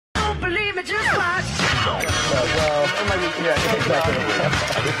Yeah, exactly. I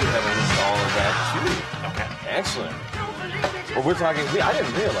think we have a list of all of that too. Okay. Excellent. Well, we're talking, I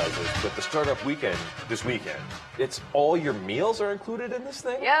didn't realize this, but the startup weekend this weekend, it's all your meals are included in this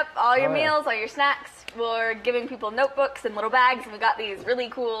thing? Yep, all your meals, all your snacks. We're giving people notebooks and little bags, and we got these really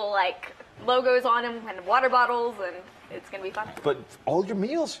cool like logos on them and water bottles, and it's gonna be fun. But all your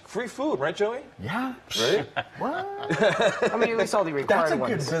meals, free food, right, Joey? Yeah. Right? I mean, at least all the required That's a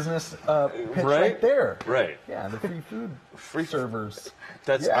ones. good business pitch right there. Right. Yeah, the free food. Free servers.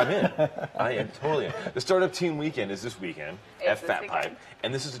 That's I'm in. I am totally in. The Startup Team Weekend is this weekend at this Fat weekend. Pipe,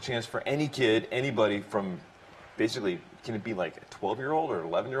 and this is a chance for any kid, anybody from, basically, can it be like a 12-year-old or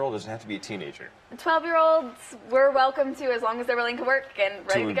 11-year-old? Does it have to be a teenager? 12-year-olds, we're welcome to as long as they're willing to work and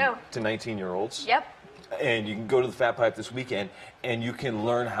ready to go. To 19-year-olds. Yep. And you can go to the Fat Pipe this weekend, and you can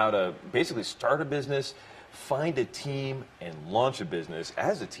learn how to basically start a business, find a team, and launch a business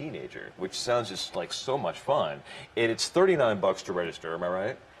as a teenager, which sounds just like so much fun. And it's $39 to register, am I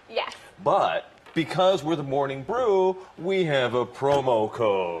right? Yes. But because we're the Morning Brew, we have a promo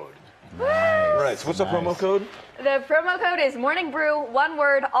code. Nice. Right, so what's the promo code? The promo code is Morning Brew, one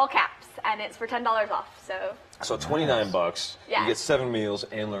word, all caps, and it's for $10 off. So $29, Yeah. you get 7 meals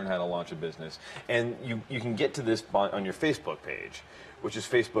and learn how to launch a business. And you can get to this on your Facebook page, which is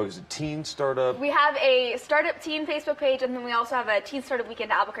Facebook is a teen startup. We have a Startup Teen Facebook page, and then we also have a Teen Startup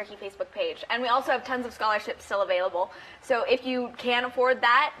Weekend Albuquerque Facebook page. And we also have tons of scholarships still available. So if you can afford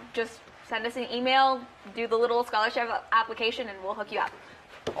that, just send us an email, do the little scholarship application, and we'll hook you up.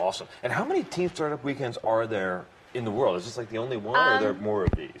 Awesome. And how many teen startup weekends are there in the world? Is this like the only one, or are there more of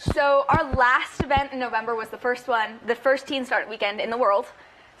these? So our last event in November was the first one, the first Teen Startup Weekend in the world.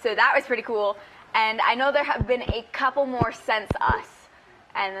 So that was pretty cool. And I know there have been a couple more since us.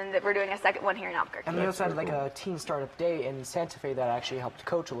 And then we're doing a second one here in Albuquerque. And we also had like a teen startup day in Santa Fe that I actually helped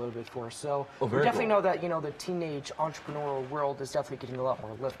coach a little bit for. So we very definitely cool. know that the teenage entrepreneurial world is definitely getting a lot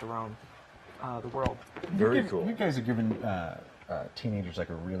more lift around the world. Very cool. You guys are giving teenagers like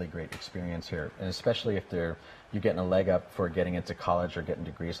a really great experience here, and especially if you're getting a leg up for getting into college or getting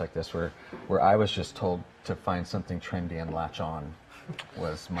degrees like this, where I was just told to find something trendy and latch on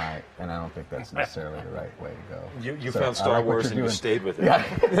was and I don't think that's necessarily the right way to go. You So found I Star like what Wars you're and you doing. stayed with it. Yeah.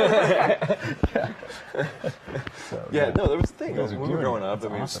 So, Yeah, no, there was a thing. You guys are When we were doing growing it. up,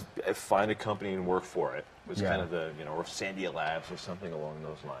 That's I mean, awesome. find a company and work for it was Yeah. kind of the, or Sandia Labs or something along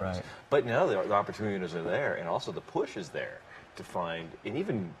those lines. Right. But now the opportunities are there, and also the push is there to find, and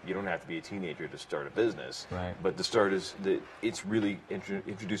even you don't have to be a teenager to start a business. Right. But it's really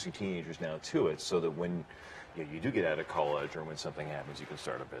introducing teenagers now to it, so that when you do get out of college or when something happens, you can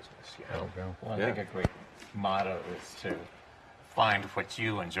start a business. You know? There you go. Well, I Yeah. think a great motto is to find what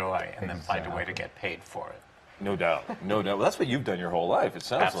you enjoy and then find a way to get paid for it. No doubt, no doubt. Well, that's what you've done your whole life. It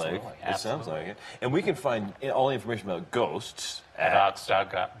sounds Absolutely, like. It sounds absolutely. like it. And we can find all the information about ghosts At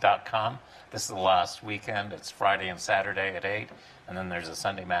ox.com. This is the last weekend. It's Friday and Saturday at 8, and then there's a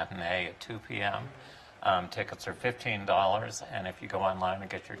Sunday matinee at 2 p.m. Tickets are $15, and if you go online and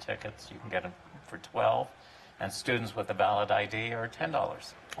get your tickets, you can get them for $12. And students with a valid ID are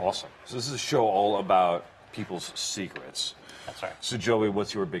 $10. Awesome. So this is a show all about people's secrets. That's right. So Joey,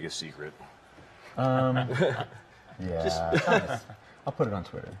 what's your biggest secret? Yeah. I'll put it on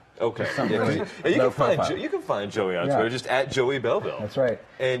Twitter. Okay. Something Yeah, 'cause really you low can find profile. you can find Joey on Yeah. Twitter, just at Joey Belleville. That's right.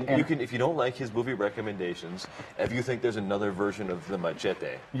 And you can, if you don't like his movie recommendations, if you think there's another version of the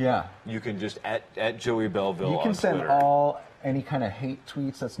Machete, Yeah. you can just at Joey Belleville You can on send Twitter. any kind of hate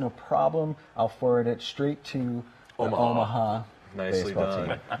tweets. That's no problem. I'll forward it straight to the Omaha. Omaha Nicely baseball done.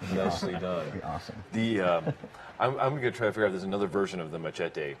 team. Nicely done. It'd be awesome. The I'm going to try to figure out if there's another version of the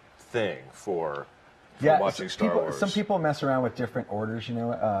Machete thing for watching Star Wars. Some people mess around with different orders.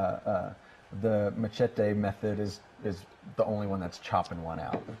 The machete method is the only one that's chopping one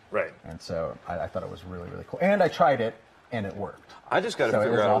out. Right. And so I thought it was really, really cool. And I tried it, and it worked. I just got to So it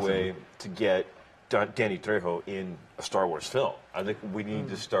figure was out awesome. a way to get Danny Trejo in a Star Wars film. I think we need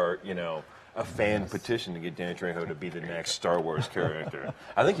to start, a fan petition to get Danny Trejo to be the next Star Wars character.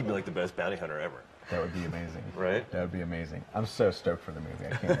 I think he'd be like the best bounty hunter ever. That would be amazing. Right? That would be amazing. I'm so stoked for the movie.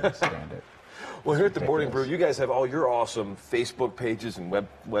 I can't even stand it. Well, here at the Morning Brew, ridiculous. you guys have all your awesome Facebook pages and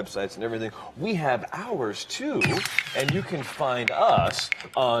websites and everything. We have ours too, and you can find us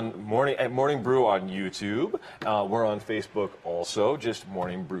at Morning Brew on YouTube. We're on Facebook also, just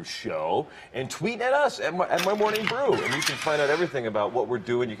Morning Brew Show, and tweet at us at my Morning Brew, and you can find out everything about what we're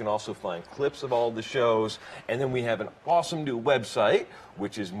doing. You can also find clips of all the shows, and then we have an awesome new website,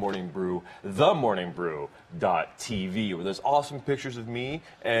 which is Morning Brew, themorningbrew.tv, where there's awesome pictures of me,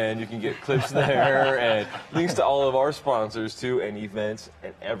 and you can get clips there, and links to all of our sponsors, too, and events,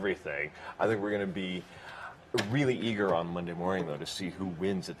 and everything. I think we're going to be really eager on Monday morning, though, to see who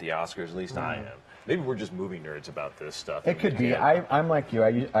wins at the Oscars. At least I am. Maybe we're just movie nerds about this stuff. It could be. I'm like you.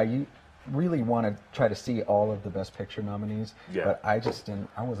 I really want to try to see all of the Best Picture nominees, but I just didn't.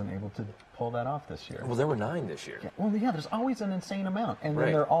 I wasn't able to pull that off this year. Well, there were 9 this year. Yeah, well, yeah, there's always an insane amount, and then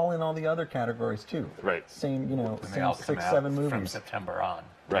Right. they're all in all the other categories too. Right. Same, you know, And they same all come 6, out 7 from movies. September on.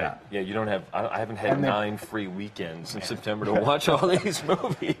 Right. Yeah, you don't have. I haven't had And then- 9 free weekends in September to watch all these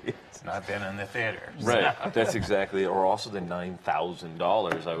movies. It's not been in the theaters. Right. That's exactly. Or also the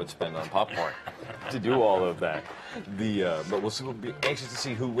 $9,000 I would spend on popcorn to do all of that. But we'll be anxious to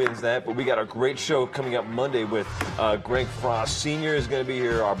see who wins that. But we got a great show coming up Monday with Greg Frost Sr. is going to be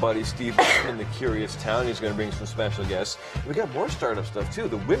here. Our buddy Steve in the Curious Town. He's going to bring some special guests. We got more startup stuff too.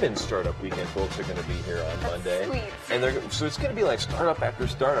 The Women's Startup Weekend folks are going to be here on Monday. sweet. And so it's going to be like startup after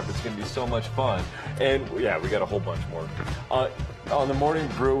startup. It's going to be so much fun. And yeah, we got a whole bunch more. On the Morning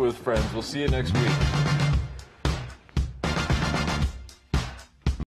Brew with Friends. We'll see you next week.